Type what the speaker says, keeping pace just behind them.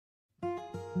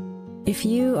If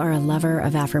you are a lover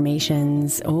of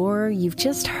affirmations or you've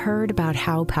just heard about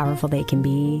how powerful they can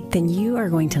be, then you are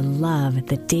going to love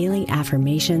the Daily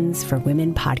Affirmations for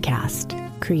Women podcast,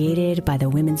 created by the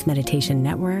Women's Meditation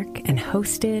Network and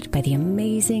hosted by the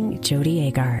amazing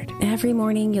Jody Agard. Every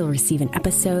morning, you'll receive an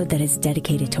episode that is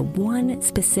dedicated to one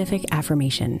specific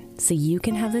affirmation, so you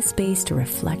can have the space to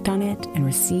reflect on it and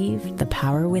receive the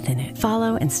power within it.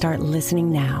 Follow and start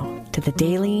listening now to the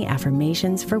Daily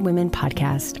Affirmations for Women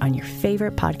podcast on your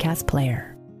favorite podcast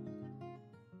player.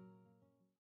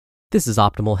 This is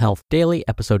Optimal Health Daily,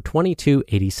 episode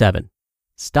 2287.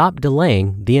 Stop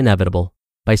Delaying the Inevitable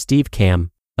by Steve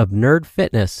Kamb of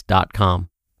nerdfitness.com.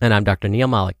 And I'm Dr. Neil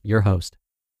Malik, your host.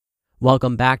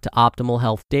 Welcome back to Optimal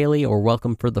Health Daily, or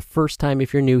welcome for the first time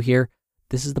if you're new here.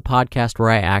 This is the podcast where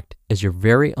I act as your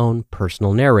very own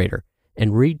personal narrator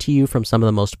and read to you from some of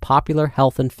the most popular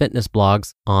health and fitness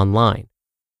blogs online.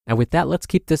 And with that, let's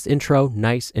keep this intro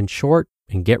nice and short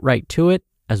and get right to it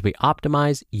as we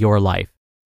optimize your life.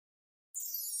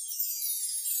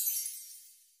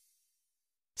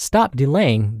 Stop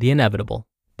Delaying the Inevitable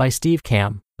by Steve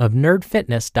Kamb of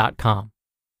nerdfitness.com.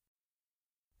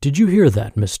 Did you hear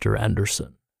that, Mr.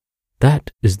 Anderson?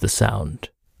 That is the sound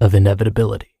of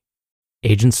inevitability.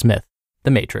 Agent Smith,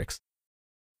 The Matrix.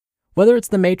 Whether it's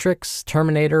The Matrix,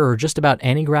 Terminator, or just about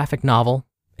any graphic novel,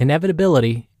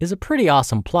 inevitability is a pretty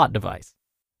awesome plot device.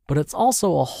 But it's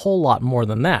also a whole lot more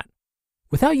than that.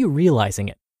 Without you realizing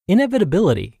it,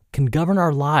 inevitability can govern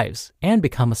our lives and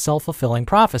become a self-fulfilling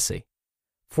prophecy.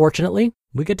 Fortunately,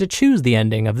 we get to choose the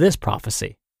ending of this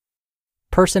prophecy.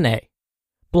 Person A.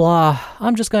 Blah,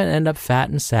 I'm just going to end up fat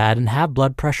and sad and have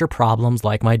blood pressure problems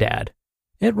like my dad.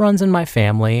 It runs in my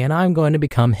family and I'm going to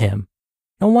become him.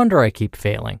 No wonder I keep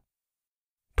failing.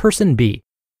 Person B.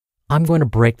 I'm going to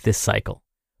break this cycle.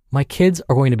 My kids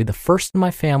are going to be the first in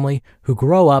my family who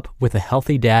grow up with a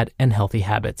healthy dad and healthy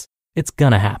habits. It's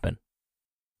gonna happen.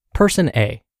 Person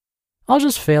A. I'll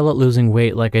just fail at losing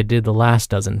weight like I did the last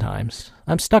dozen times.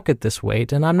 I'm stuck at this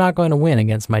weight and I'm not going to win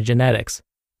against my genetics.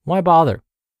 Why bother?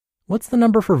 What's the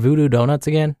number for voodoo donuts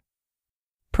again?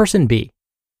 Person B.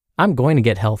 I'm going to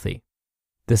get healthy.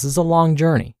 This is a long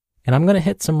journey and I'm going to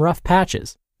hit some rough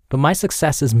patches, but my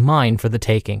success is mine for the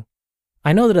taking.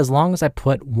 I know that as long as I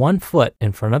put one foot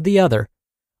in front of the other,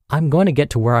 I'm going to get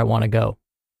to where I want to go.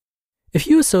 If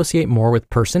you associate more with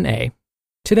Person A,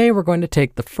 today we're going to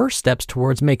take the first steps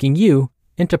towards making you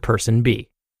into Person B.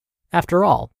 After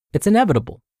all, it's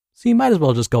inevitable, so you might as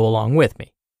well just go along with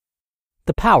me.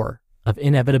 The power of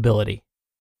inevitability.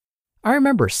 I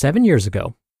remember 7 years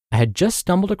ago, I had just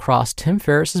stumbled across Tim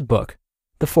Ferriss's book,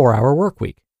 The 4-Hour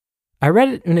Workweek. I read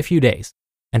it in a few days,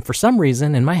 and for some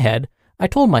reason in my head, I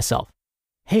told myself,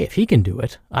 hey, if he can do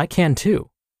it, I can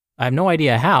too. I have no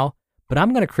idea how, but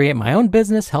I'm going to create my own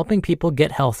business helping people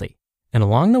get healthy. And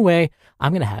along the way,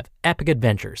 I'm going to have epic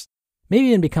adventures, maybe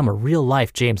even become a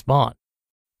real-life James Bond.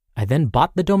 I then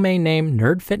bought the domain name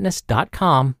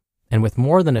nerdfitness.com, and with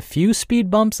more than a few speed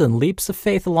bumps and leaps of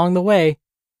faith along the way,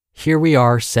 here we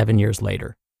are 7 years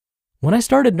later. When I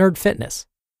started Nerd Fitness,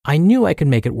 I knew I could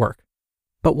make it work.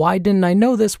 But why didn't I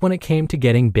know this when it came to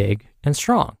getting big and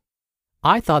strong?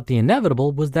 I thought the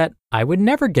inevitable was that I would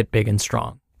never get big and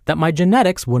strong, that my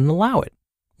genetics wouldn't allow it.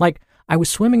 Like I was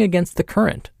swimming against the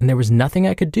current and there was nothing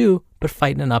I could do but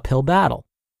fight an uphill battle.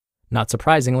 Not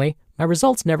surprisingly, my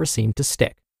results never seemed to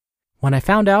stick. When I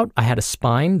found out I had a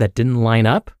spine that didn't line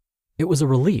up, it was a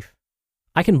relief.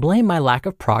 I can blame my lack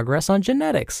of progress on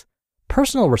genetics.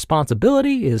 Personal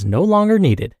responsibility is no longer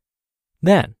needed.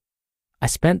 Then, I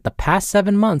spent the past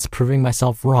 7 months proving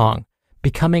myself wrong,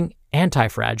 becoming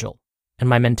anti-fragile, and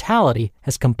my mentality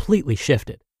has completely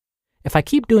shifted. If I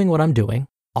keep doing what I'm doing,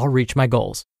 I'll reach my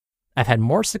goals. I've had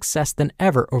more success than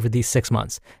ever over these 6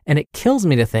 months, and it kills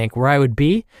me to think where I would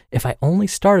be if I only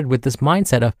started with this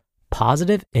mindset of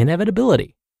positive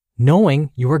inevitability,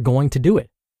 knowing you are going to do it.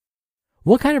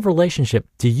 What kind of relationship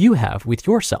do you have with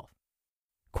yourself?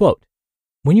 Quote,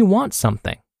 when you want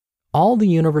something, all the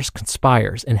universe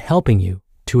conspires in helping you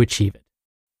to achieve it.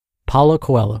 Paulo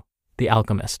Coelho, The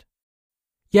Alchemist.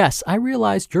 Yes, I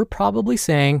realized you're probably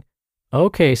saying,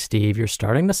 okay, Steve, you're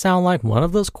starting to sound like one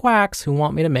of those quacks who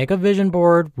want me to make a vision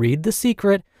board, read The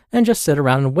Secret, and just sit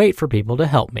around and wait for people to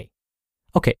help me.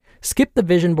 Okay, skip the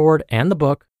vision board and the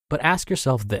book, but ask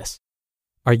yourself this.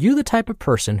 Are you the type of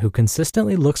person who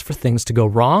consistently looks for things to go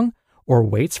wrong or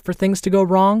waits for things to go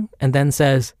wrong and then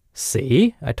says,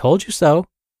 see, I told you so?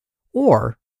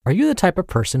 Or are you the type of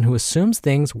person who assumes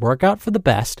things work out for the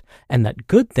best and that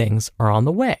good things are on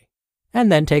the way,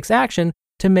 and then takes action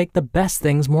to make the best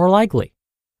things more likely?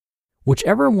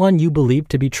 Whichever one you believe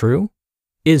to be true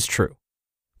is true.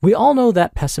 We all know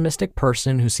that pessimistic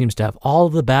person who seems to have all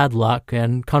of the bad luck,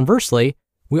 and conversely,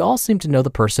 we all seem to know the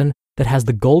person that has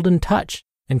the golden touch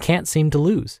and can't seem to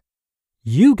lose.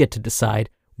 You get to decide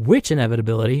which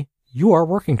inevitability you are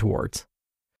working towards.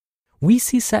 We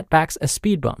see setbacks as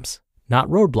speed bumps, not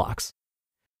roadblocks.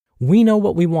 We know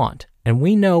what we want, and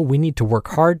we know we need to work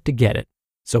hard to get it,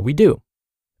 so we do.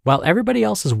 While everybody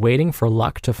else is waiting for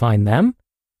luck to find them,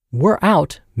 we're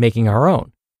out making our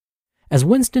own. As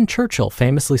Winston Churchill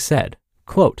famously said,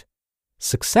 quote,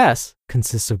 "Success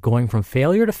consists of going from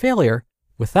failure to failure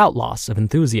without loss of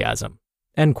enthusiasm,"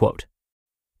 end quote.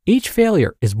 Each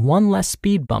failure is one less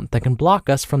speed bump that can block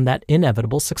us from that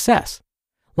inevitable success.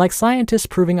 Like scientists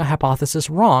proving a hypothesis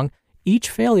wrong, each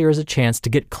failure is a chance to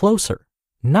get closer,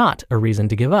 not a reason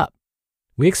to give up.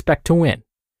 We expect to win.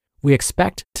 We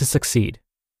expect to succeed.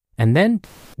 And then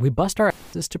we bust our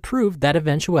asses to prove that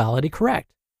eventuality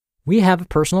correct. We have a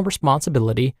personal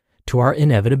responsibility to our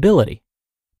inevitability.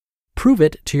 Prove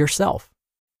it to yourself.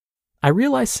 I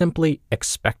realize simply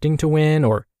expecting to win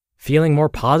or feeling more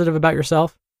positive about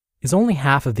yourself is only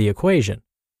half of the equation.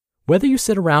 Whether you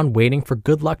sit around waiting for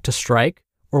good luck to strike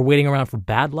or waiting around for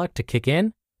bad luck to kick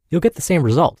in, you'll get the same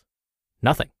result.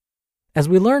 Nothing. As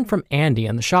we learned from Andy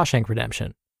in the Shawshank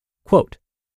Redemption, quote,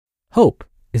 "Hope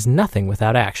is nothing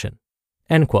without action,"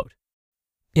 end quote.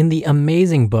 In the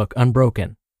amazing book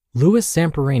Unbroken, Louis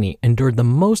Zamperini endured the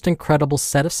most incredible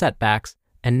set of setbacks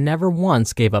and never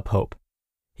once gave up hope.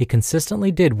 He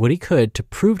consistently did what he could to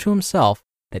prove to himself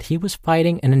that he was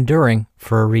fighting and enduring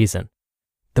for a reason.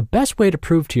 The best way to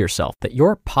prove to yourself that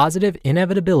your positive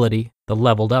inevitability, the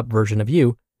leveled up version of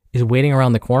you, is waiting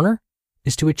around the corner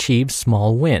is to achieve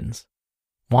small wins.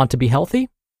 Want to be healthy?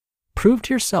 Prove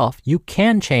to yourself you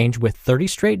can change with 30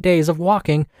 straight days of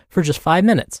walking for just 5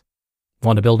 minutes.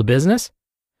 Want to build a business?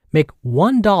 Make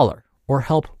 $1 or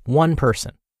help one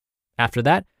person. After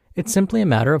that, it's simply a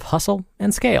matter of hustle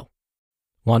and scale.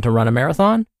 Want to run a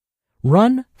marathon?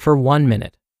 Run for 1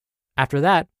 minute. After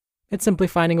that, it's simply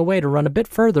finding a way to run a bit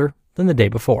further than the day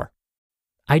before.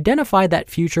 Identify that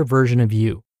future version of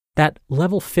you, that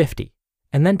level 50,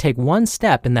 and then take one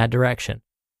step in that direction.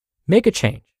 Make a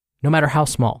change, no matter how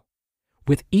small.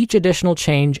 With each additional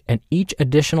change and each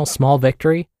additional small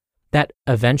victory, that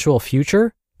eventual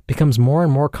future becomes more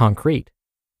and more concrete.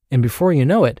 And before you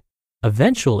know it,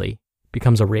 eventually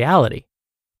becomes a reality.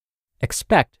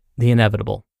 Expect the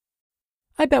inevitable.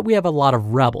 I bet we have a lot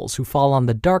of rebels who fall on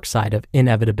the dark side of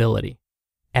inevitability.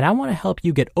 And I want to help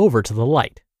you get over to the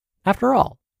light. After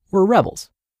all, we're rebels.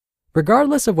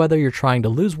 Regardless of whether you're trying to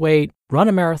lose weight, run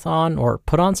a marathon, or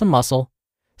put on some muscle,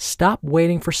 stop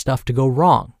waiting for stuff to go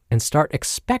wrong and start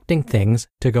expecting things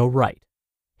to go right.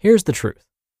 Here's the truth.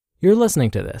 You're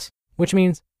listening to this, which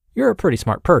means you're a pretty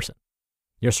smart person.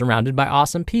 You're surrounded by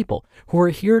awesome people who are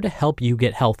here to help you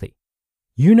get healthy.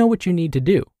 You know what you need to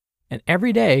do, and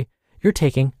every day you're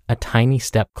taking a tiny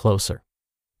step closer.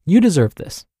 You deserve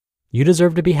this. You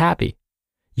deserve to be happy.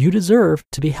 You deserve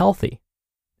to be healthy.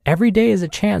 Every day is a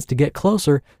chance to get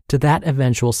closer to that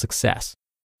eventual success,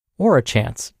 or a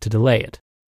chance to delay it.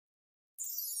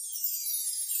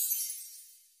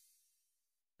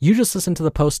 You just listened to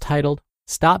the post titled,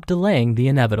 "Stop Delaying the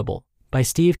Inevitable" by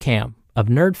Steve Kamb of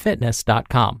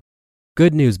nerdfitness.com.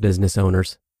 Good news, business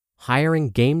owners. Hiring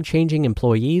game-changing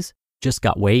employees just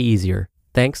got way easier,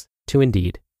 thanks to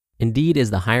Indeed. Indeed is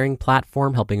the hiring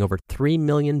platform helping over 3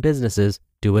 million businesses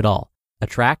do it all.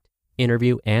 Attract,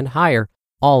 interview, and hire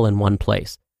all in one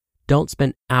place. Don't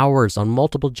spend hours on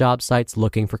multiple job sites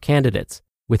looking for candidates.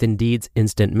 With Indeed's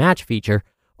Instant Match feature,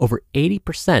 over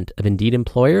 80% of Indeed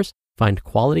employers find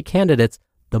quality candidates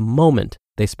the moment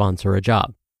they sponsor a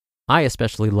job. I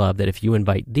especially love that if you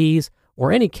invite these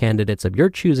or any candidates of your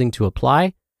choosing to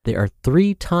apply, they are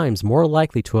 3 times more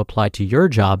likely to apply to your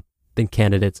job than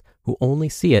candidates who only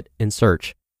see it in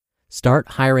search.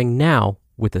 Start hiring now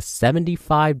with a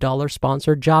 $75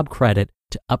 sponsored job credit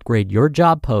to upgrade your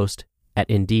job post at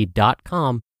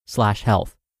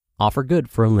Indeed.com/health. Offer good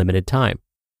for a limited time.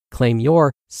 Claim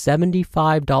your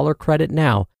 $75 credit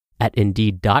now at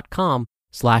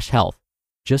Indeed.com/health.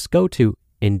 Just go to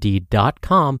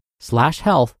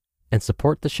Indeed.com/health and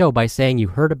support the show by saying you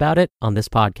heard about it on this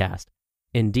podcast.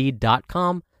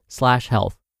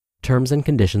 Indeed.com/health. Terms and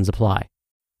conditions apply.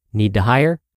 Need to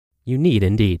hire? You need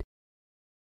Indeed.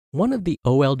 One of the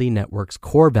OLD Network's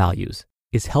core values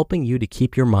is helping you to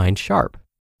keep your mind sharp.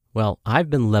 Well, I've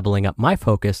been leveling up my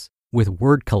focus with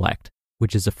Word Collect,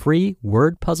 which is a free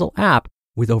word puzzle app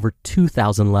with over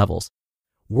 2,000 levels.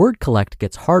 Word Collect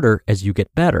gets harder as you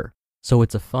get better, so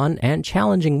it's a fun and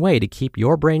challenging way to keep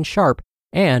your brain sharp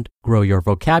and grow your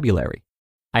vocabulary.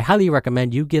 I highly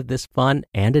recommend you give this fun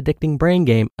and addicting brain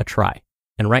game a try.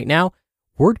 And right now,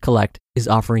 Word Collect is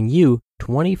offering you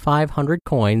 2,500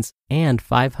 coins and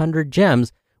 500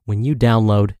 gems when you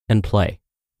download and play.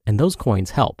 And those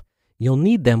coins help. You'll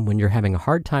need them when you're having a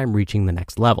hard time reaching the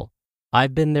next level.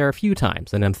 I've been there a few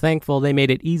times, and I'm thankful they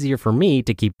made it easier for me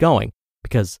to keep going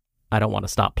because I don't want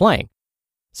to stop playing.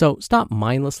 So stop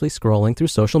mindlessly scrolling through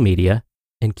social media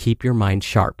and keep your mind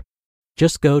sharp.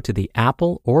 Just go to the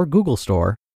Apple or Google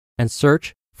store and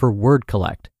search for Word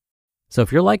Collect. So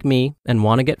if you're like me and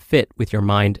want to get fit with your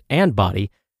mind and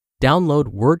body, download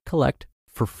Word Collect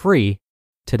for free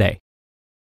today.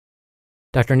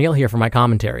 Dr. Neil here for my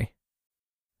commentary.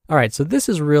 All right, so this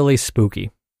is really spooky.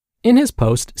 In his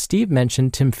post, Steve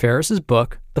mentioned Tim Ferriss's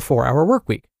book, The 4-Hour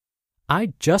Workweek.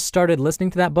 I just started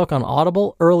listening to that book on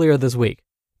Audible earlier this week.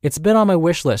 It's been on my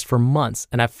wish list for months,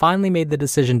 and I finally made the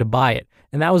decision to buy it,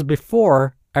 and that was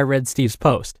before I read Steve's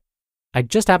post. I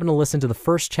just happened to listen to the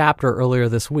first chapter earlier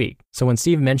this week, so when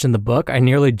Steve mentioned the book, I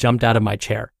nearly jumped out of my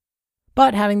chair.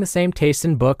 But having the same taste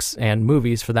in books, and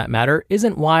movies for that matter,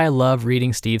 isn't why I love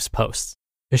reading Steve's posts.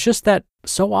 It's just that,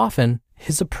 so often,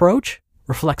 his approach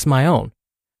reflects my own.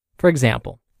 For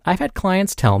example, I've had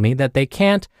clients tell me that they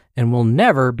can't and will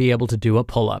never be able to do a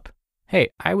pull-up. Hey,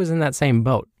 I was in that same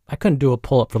boat. I couldn't do a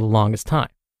pull-up for the longest time.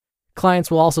 Clients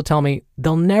will also tell me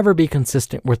they'll never be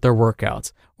consistent with their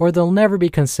workouts, or they'll never be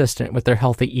consistent with their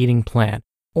healthy eating plan,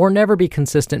 or never be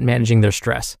consistent managing their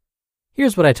stress.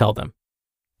 Here's what I tell them.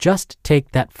 Just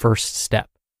take that first step.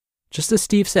 Just as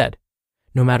Steve said,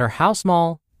 no matter how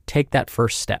small, take that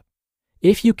first step.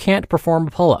 If you can't perform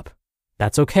a pull-up,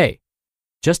 that's okay.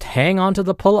 Just hang onto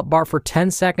the pull-up bar for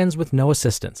 10 seconds with no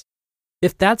assistance.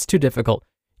 If that's too difficult,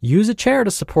 use a chair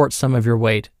to support some of your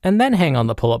weight and then hang on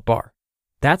the pull-up bar.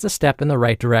 That's a step in the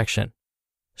right direction.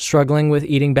 Struggling with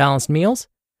eating balanced meals?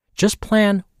 Just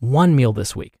plan one meal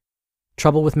this week.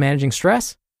 Trouble with managing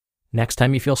stress? Next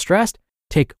time you feel stressed,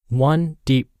 take one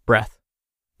deep breath.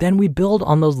 Then we build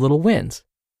on those little wins,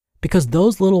 because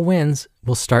those little wins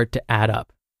will start to add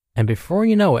up. And before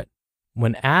you know it,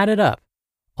 when added up,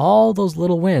 all those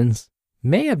little wins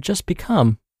may have just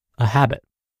become a habit.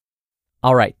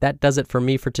 All right, that does it for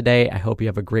me for today. I hope you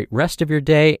have a great rest of your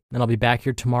day, and I'll be back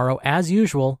here tomorrow as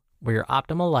usual, where your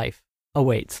optimal life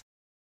awaits.